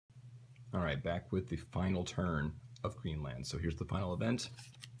All right, back with the final turn of Greenland. So here's the final event.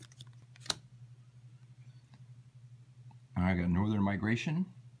 All right, I got a northern migration,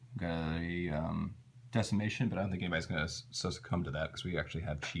 got a decimation, but I don't think anybody's going to succumb to that because we actually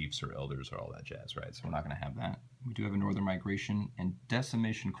have chiefs or elders or all that jazz, right? So we're not going to have that. We do have a northern migration and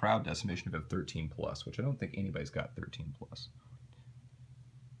decimation, crowd decimation of 13 plus, which I don't think anybody's got 13 plus.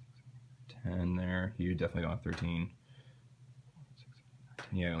 10 there. You definitely don't have 13.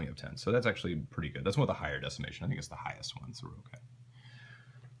 Yeah, I only have 10. So that's actually pretty good. That's one with the higher decimation. I think it's the highest one, so we're okay.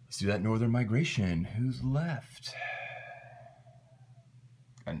 Let's do that northern migration. Who's left?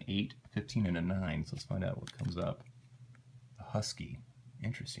 Got an 8, 15, and a 9. So let's find out what comes up. The husky.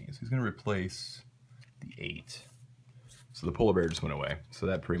 Interesting. So he's going to replace the 8. So the polar bear just went away. So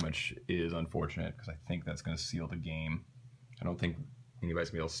that pretty much is unfortunate because I think that's going to seal the game. I don't think anybody's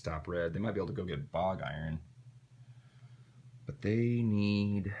going to be able to stop red. They might be able to go get bog iron. But they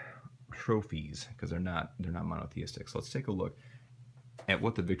need trophies because they're not monotheistic. So let's take a look at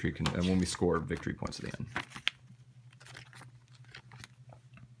what the victory can, and when we score victory points at the end.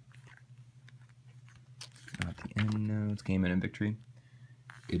 Not the end notes, game end and victory.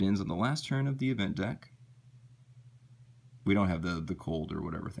 It ends on the last turn of the event deck. We don't have the cold or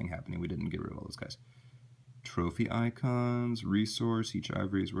whatever thing happening. We didn't get rid of all those guys. Trophy icons, resource, each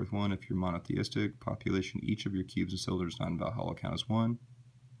ivory is worth 1 if you're monotheistic. Population, each of your cubes and cylinders not in Valhalla count as 1.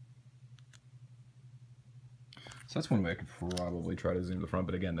 So that's one way I could probably try to zoom to the front,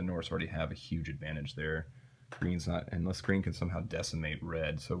 but again, the Norse already have a huge advantage there. Green's not, unless green can somehow decimate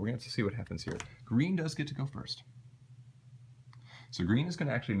red, so we're going to have to see what happens here. Green does get to go first. So green is going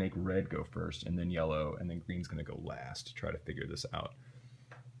to actually make red go first, and then yellow, and then green's going to go last to try to figure this out.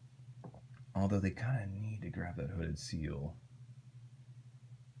 Although they kind of need to grab that hooded seal,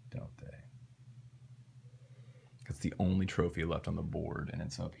 don't they? It's the only trophy left on the board, and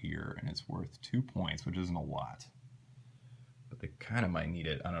it's up here, and it's worth 2 points, which isn't a lot. But they kind of might need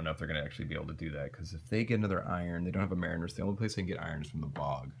it. I don't know if they're going to actually be able to do that, because if they get another iron, they don't have a mariner's. The only place they can get iron is from the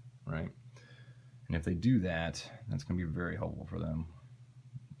bog, right? And if they do that, that's going to be very helpful for them.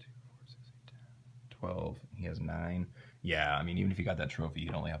 2, 4, 6, 8, 10, 12. He has 9. Yeah, I mean, even if he got that trophy,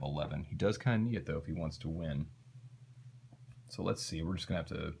 he'd only have 11. He does kind of need it, though, if he wants to win. So let's see. We're just going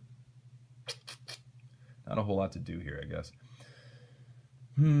to have to... Not a whole lot to do here, I guess.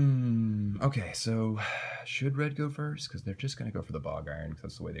 Okay, so should red go first? Because they're just going to go for the bog iron, because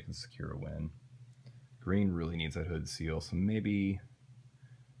that's the way they can secure a win. Green really needs that hood seal, so maybe...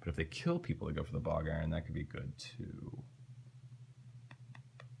 But if they kill people to go for the bog iron, that could be good, too.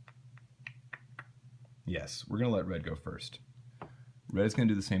 Yes, we're going to let red go first. Red is going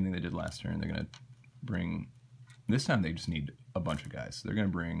to do the same thing they did last turn. They're going to bring... This time they just need a bunch of guys. They're going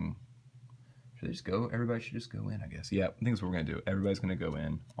to bring... Should they just go? Everybody should just go in, I guess. Yeah, I think that's what we're going to do. Everybody's going to go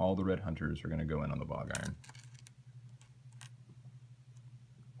in. All the red hunters are going to go in on the bog iron.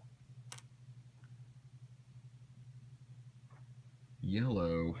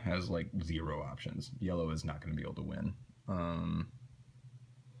 Yellow has like 0 options. Yellow is not going to be able to win.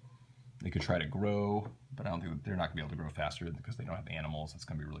 They could try to grow, but I don't think they're not going to be able to grow faster because they don't have animals. It's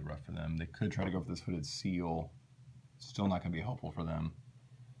going to be really rough for them. They could try to go for this hooded seal. Still not going to be helpful for them.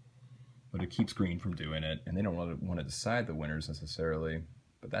 But it keeps green from doing it, and they don't want to decide the winners necessarily.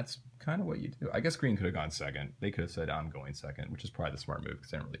 But that's kind of what you do. I guess green could have gone second. They could have said, I'm going second, which is probably the smart move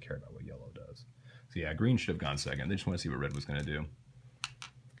because they don't really care about what yellow does. So yeah, green should have gone second. They just want to see what red was going to do.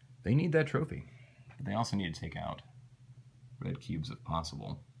 They need that trophy. But they also need to take out red cubes if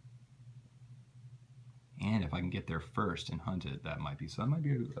possible. And if I can get there first and hunt it, that might be, so that might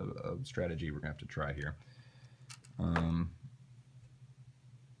be a strategy we're going to have to try here.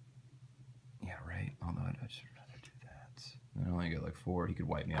 Yeah, right. Although I'd just rather do that. I only get like 4. He could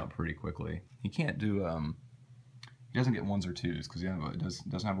wipe me out pretty quickly. He can't do, he doesn't get 1s or 2s because he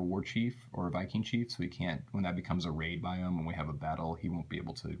doesn't have a war chief or a Viking chief, so he can't, when that becomes a raid biome, when we have a battle, he won't be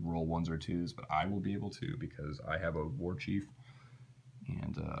able to roll 1s or 2s, but I will be able to because I have a war chief.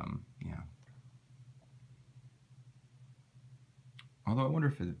 And, yeah. Although I wonder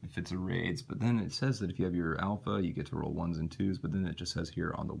if it's a raids, but then it says that if you have your alpha, you get to roll 1s and 2s, but then it just says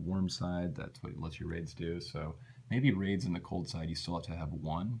here on the warm side, that's what it lets your raids do. So maybe raids in the cold side, you still have to have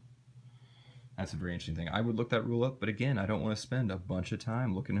 1. That's a very interesting thing. I would look that rule up, but again, I don't want to spend a bunch of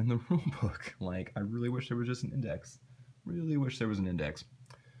time looking in the rule book. Like, I really wish there was just an index. Really wish there was an index.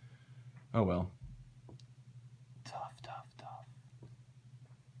 Oh well. Tough, tough, tough.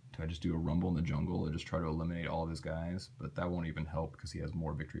 Do I just do a rumble in the jungle and just try to eliminate all of his guys? But that won't even help because he has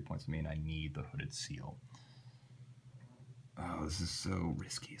more victory points than me and I need the hooded seal. Oh, this is so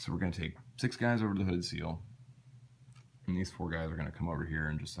risky. So we're going to take 6 guys over to the hooded seal. And these 4 guys are going to come over here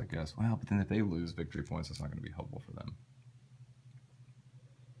and just, I guess, well, but then if they lose victory points, that's not going to be helpful for them.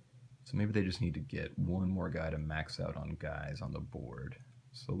 So maybe they just need to get 1 more guy to max out on guys on the board.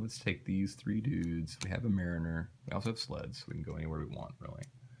 So let's take these 3 dudes. We have a mariner. We also have sleds, so we can go anywhere we want, really.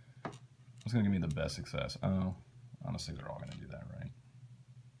 What's going to give me the best success? Oh, honestly, they're all going to do that, right?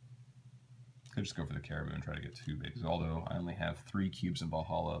 Could just go for the caribou and try to get 2 bigs. Although I only have 3 cubes in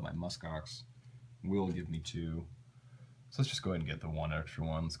Valhalla, my muskox will give me 2. So let's just go ahead and get the 1 extra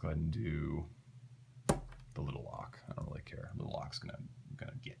one. Let's go ahead and do the little lock. I don't really care. Little lock's gonna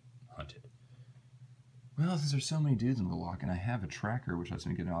get hunted. Well, since there's so many dudes in the lock, and I have a tracker which lets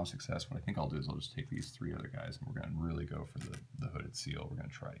me get an auto success, what I think I'll do is I'll just take these 3 other guys, and we're gonna really go for the hooded seal. We're gonna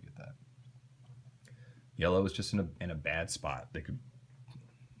try to get that. Yellow is just in a bad spot. They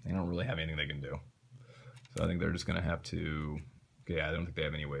don't really have anything they can do. So I think they're just gonna have to. Yeah, I don't think they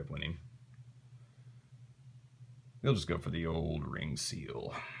have any way of winning. They'll just go for the old ring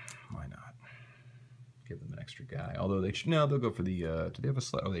seal. Why not? Give them an extra guy. Although they should, no, they'll go for the, do they have a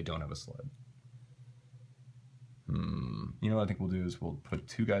sled? Oh, they don't have a sled. You know what I think we'll do is we'll put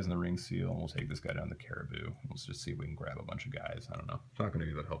 2 guys in the ring seal and we'll take this guy down the caribou. Let's just see if we can grab a bunch of guys. I don't know. It's not going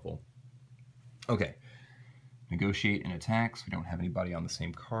to be that helpful. Okay. Negotiate and attacks. We don't have anybody on the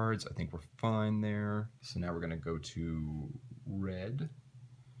same cards. I think we're fine there. So now we're going to go to red.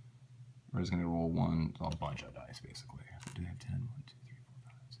 Red's going to roll a bunch of dice, basically. Do they have 10? 1, 2, 3,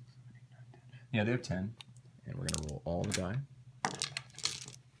 4, 5, 6, 7, 8, 9, 10. Yeah, they have 10. And we're going to roll all the die.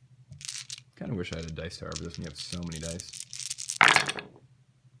 Kind of wish I had a dice tower for this when you have so many dice.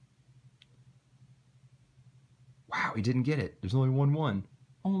 Wow, he didn't get it. There's only 1 1.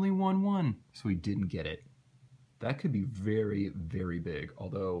 Only 1 1. So he didn't get it. That could be very, very big.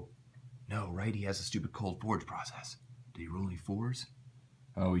 Although, no, right? He has a stupid cold forge process. Did he roll any 4s?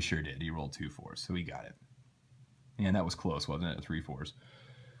 Oh, he sure did. He rolled 2 4s, so he got it. And that was close, wasn't it? 3 4s.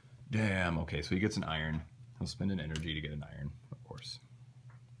 Damn, okay, so he gets an iron. He'll spend an energy to get an iron, of course.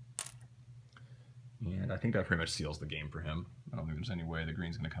 And I think that pretty much seals the game for him. I don't think there's any way the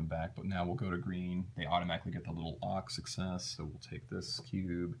green's going to come back, but now we'll go to green. They automatically get the little ox success, so we'll take this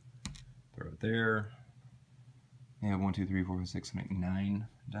cube, throw it there. They have 1, 2, 3, 4, 5, 6, 7, 8, 9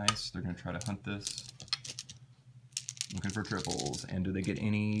 dice. They're going to try to hunt this. Looking for triples. And do they get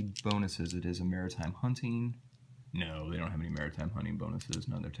any bonuses? It is a maritime hunting. No, they don't have any maritime hunting bonuses.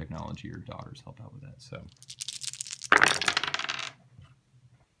 None of their technology or daughters help out with that. So,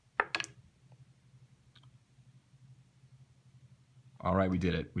 all right, we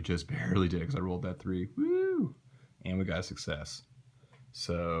did it. We just barely did it because I rolled that 3. Woo! And we got a success.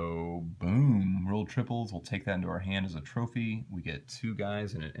 So, boom, rolled triples. We'll take that into our hand as a trophy. We get 2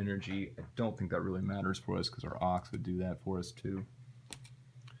 guys and an energy. I don't think that really matters for us because our ox would do that for us too.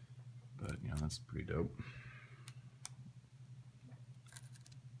 But, you know, that's pretty dope.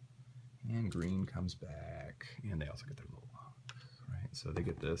 And green comes back. And they also get their little ox, right? So they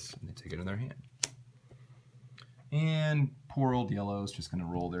get this and they take it in their hand. And poor old yellow is just going to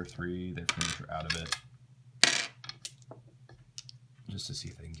roll their 3. Their friends are out of it. Just to see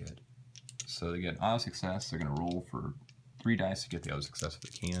if they can get. So they get an auto success. They're going to roll for 3 dice to get the auto success if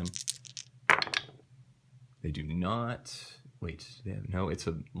they can. They do not. Wait, they have no. It's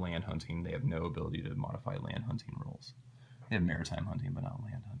a land hunting. They have no ability to modify land hunting rolls. They have maritime hunting, but not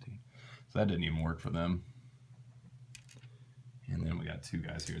land hunting. So that didn't even work for them. And then we got 2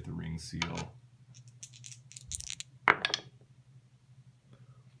 guys here at the ring seal.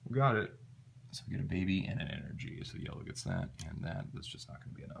 We got it. So we get a baby and an energy. So yellow gets that and that. That's just not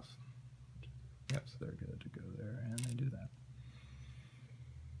going to be enough. Yep, so they're good to go there, and they do that.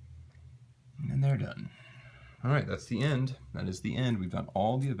 And they're done. All right, that's the end. That is the end. We've done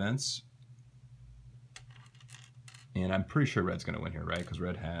all the events. And I'm pretty sure red's going to win here, right? Because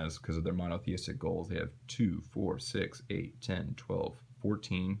red has, because of their monotheistic goals, they have 2, 4, 6, 8, 10, 12,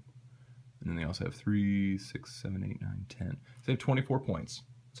 14. And then they also have 3, 6, 7, 8, 9, 10. So they have 24 points.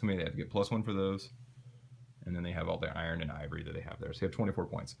 So maybe they have to get +1 for those. And then they have all their iron and ivory that they have there. So they have 24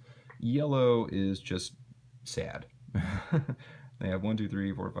 points. Yellow is just sad. They have 1, 2,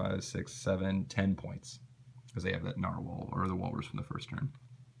 3, 4, 5, 6, 7, 10 points. Because they have that narwhal, or the walrus from the first turn.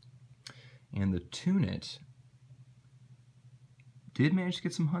 And the Tunit did manage to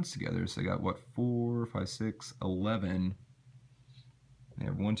get some hunts together. So they got, what, 4, 5, 6, 11. They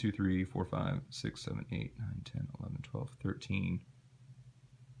have 1, 2, 3, 4, 5, 6, 7, 8, 9, 10, 11, 12, 13.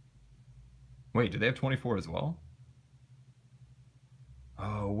 Wait, do they have 24 as well?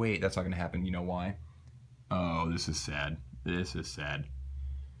 Oh, wait, that's not going to happen. You know why? Oh, this is sad. This is sad.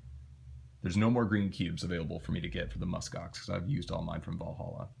 There's no more green cubes available for me to get for the muskox because I've used all mine from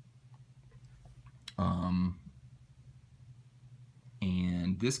Valhalla.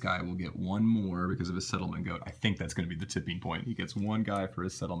 and this guy will get one more because of his settlement goat. I think that's going to be the tipping point. He gets one guy for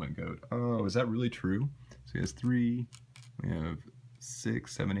his settlement goat. Oh, is that really true? So he has 3, we have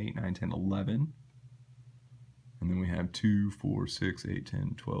 6, 7, 8, 9, 10, 11. And then we have 2, 4, 6, 8,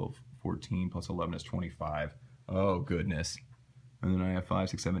 10, 12, 14, plus 11 is 25. Oh, goodness. And then I have 5,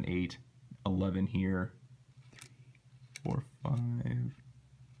 6, 7, 8, 11 here. 3, 4, 5,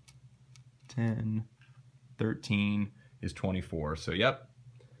 10, 13 is 24. So, yep.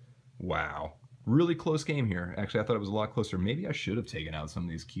 Wow. Really close game here. Actually, I thought it was a lot closer. Maybe I should have taken out some of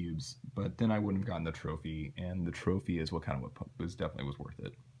these cubes, but then I wouldn't have gotten the trophy, and the trophy is what definitely was worth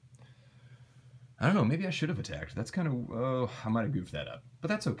it. I don't know, maybe I should have attacked. That's kind of, I might have goofed that up. But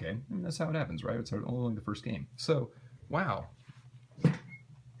that's okay. I mean, that's how it happens, right? It's only the first game. So, wow.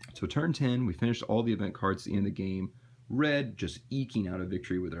 So turn 10, we finished all the event cards at the end of the game. Red just eking out a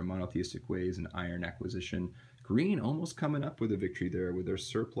victory with their monotheistic ways and iron acquisition. Green almost coming up with a victory there with their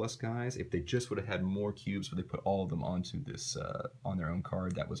surplus guys. If they just would have had more cubes, but they put all of them onto this, on their own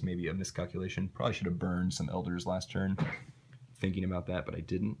card, that was maybe a miscalculation. Probably should have burned some elders last turn. Thinking about that, but I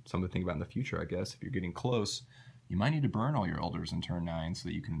didn't. Something to think about in the future, I guess. If you're getting close, you might need to burn all your elders in turn 9 so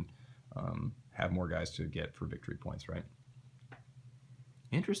that you can have more guys to get for victory points, right?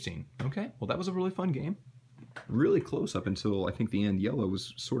 Interesting. Okay, well that was a really fun game. Really close up until I think the end. Yellow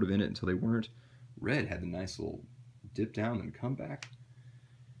was sort of in it until they weren't. Red had the nice little dip down and comeback.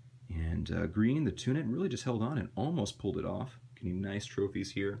 And green, the Tunit, really just held on and almost pulled it off. Getting nice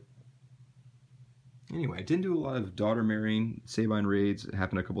trophies here. Anyway, I didn't do a lot of daughter marrying. Sabine raids. It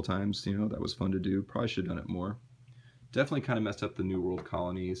happened a couple times. You know, that was fun to do. Probably should have done it more. Definitely kind of messed up the New World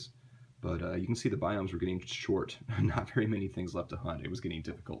colonies. But you can see the biomes were getting short. Not very many things left to hunt. It was getting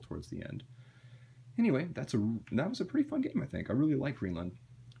difficult towards the end. Anyway, that was a pretty fun game, I think. I really like Greenland.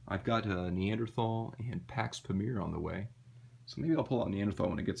 I've got Neanderthal and Pax Pamir on the way. So maybe I'll pull out Neanderthal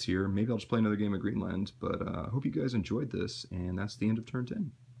when it gets here. Maybe I'll just play another game of Greenland. But I hope you guys enjoyed this. And that's the end of turn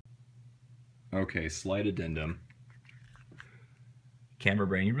 10. Okay, slight addendum. Camera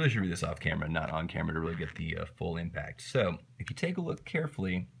brain, you really should read this off camera, not on camera, to really get the full impact. So, if you take a look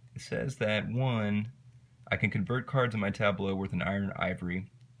carefully, it says that 1, I can convert cards in my tableau worth an iron or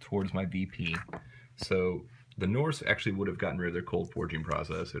ivory towards my VP. So, the Norse actually would have gotten rid of their cold forging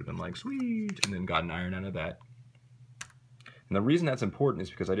process. It would have been like, sweet, and then gotten iron out of that. And the reason that's important is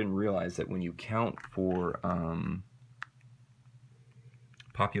because I didn't realize that when you count for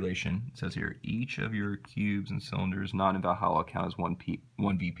population, it says here, each of your cubes and cylinders not in Valhalla count as one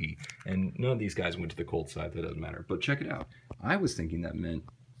VP. And none of these guys went to the cold side, that doesn't matter. But check it out. I was thinking that meant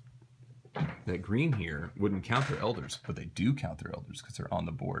that green here wouldn't count their elders, but they do count their elders because they're on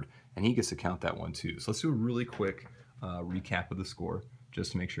the board. And he gets to count that one too. So let's do a really quick recap of the score,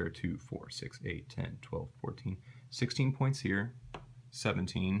 just to make sure. 2, 4, 6, 8, 10, 12, 14, 16 points here,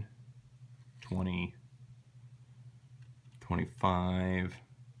 17, 20, 25,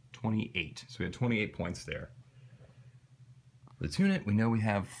 28. So we had 28 points there. The Tunit, we know we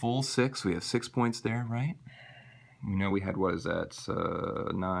have full 6. We have 6 points there, right? We know we had, what is that,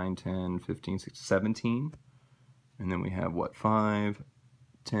 9, 10, 15, 16, 17. And then we have, what, 5,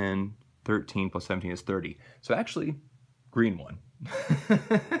 10, 13 plus 17 is 30. So actually, green won.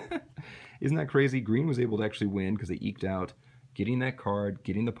 Isn't that crazy? Green was able to actually win because they eked out getting that card,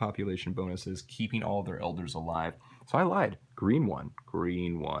 getting the population bonuses, keeping all their elders alive. So I lied. Green won.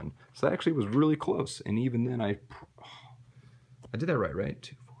 Green won. So that actually was really close. And even then I did that right?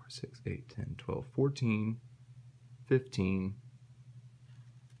 2, 4, 6, 8, 10, 12, 14, 15.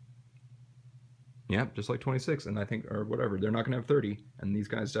 Yep, just like 26. And I think, or whatever, they're not going to have 30. And these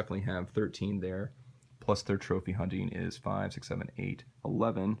guys definitely have 13 there. Plus their trophy hunting is 5, 6, 7, 8,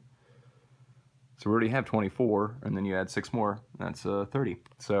 11. So we already have 24, and then you add 6 more. That's 30.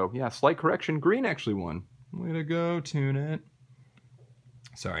 So yeah, slight correction. Green actually won. Way to go, Tunit.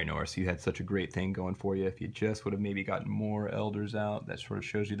 Sorry, Norse, you had such a great thing going for you. If you just would have maybe gotten more elders out, that sort of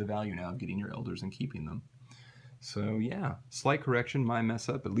shows you the value now of getting your elders and keeping them. So yeah, slight correction, my mess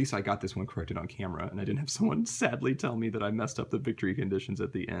up. At least I got this one corrected on camera, and I didn't have someone sadly tell me that I messed up the victory conditions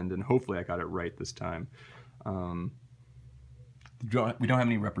at the end, and hopefully I got it right this time. We don't have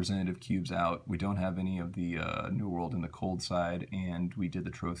any representative cubes out. We don't have any of the New World in the cold side, and we did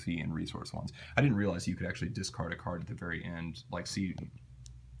the trophy and resource ones. I didn't realize you could actually discard a card at the very end. Like, see,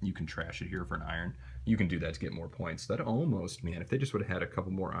 you can trash it here for an iron. You can do that to get more points. That almost, man, if they just would have had a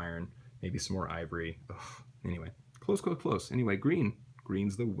couple more iron, maybe some more ivory. Ugh. Anyway, close. Anyway, green.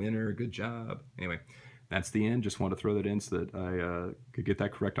 Green's the winner. Good job. Anyway, that's the end. Just wanted to throw that in so that I could get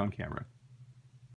that correct on camera.